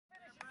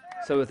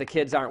so that the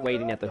kids aren't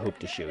waiting at the hoop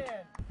to shoot.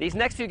 These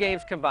next few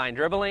games combine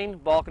dribbling,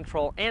 ball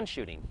control, and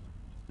shooting.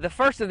 The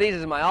first of these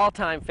is my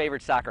all-time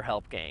favorite soccer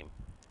help game,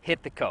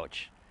 Hit the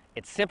Coach.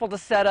 It's simple to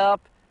set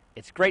up,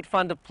 it's great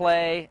fun to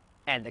play,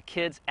 and the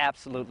kids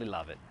absolutely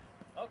love it.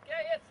 Okay,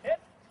 it's hit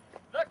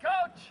the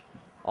coach.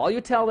 All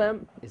you tell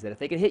them is that if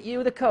they can hit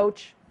you, the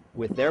coach,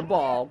 with their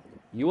ball,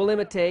 you will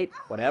imitate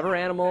whatever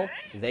animal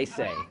they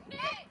say.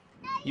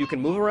 You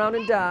can move around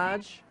and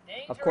dodge.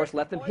 Of course,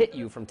 let them hit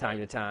you from time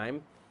to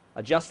time.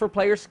 Adjust for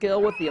player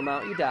skill with the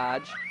amount you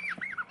dodge.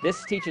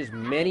 This teaches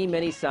many,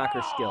 many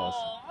soccer skills.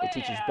 It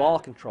teaches ball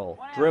control,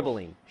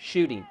 dribbling,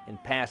 shooting,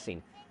 and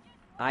passing.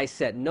 I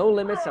set no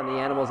limits on the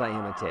animals I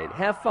imitate.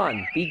 Have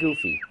fun, be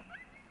goofy.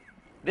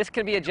 This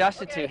can be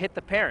adjusted to hit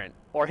the parent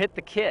or hit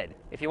the kid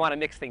if you want to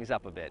mix things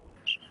up a bit.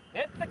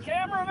 Hit the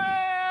cameraman.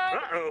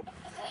 Uh-oh.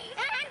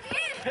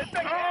 Hit the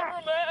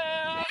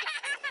cameraman.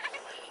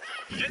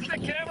 Hit the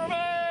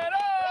cameraman.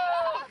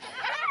 Oh!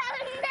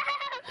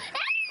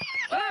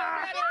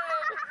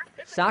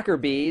 Soccer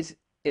Bees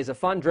is a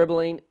fun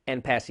dribbling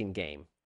and passing game.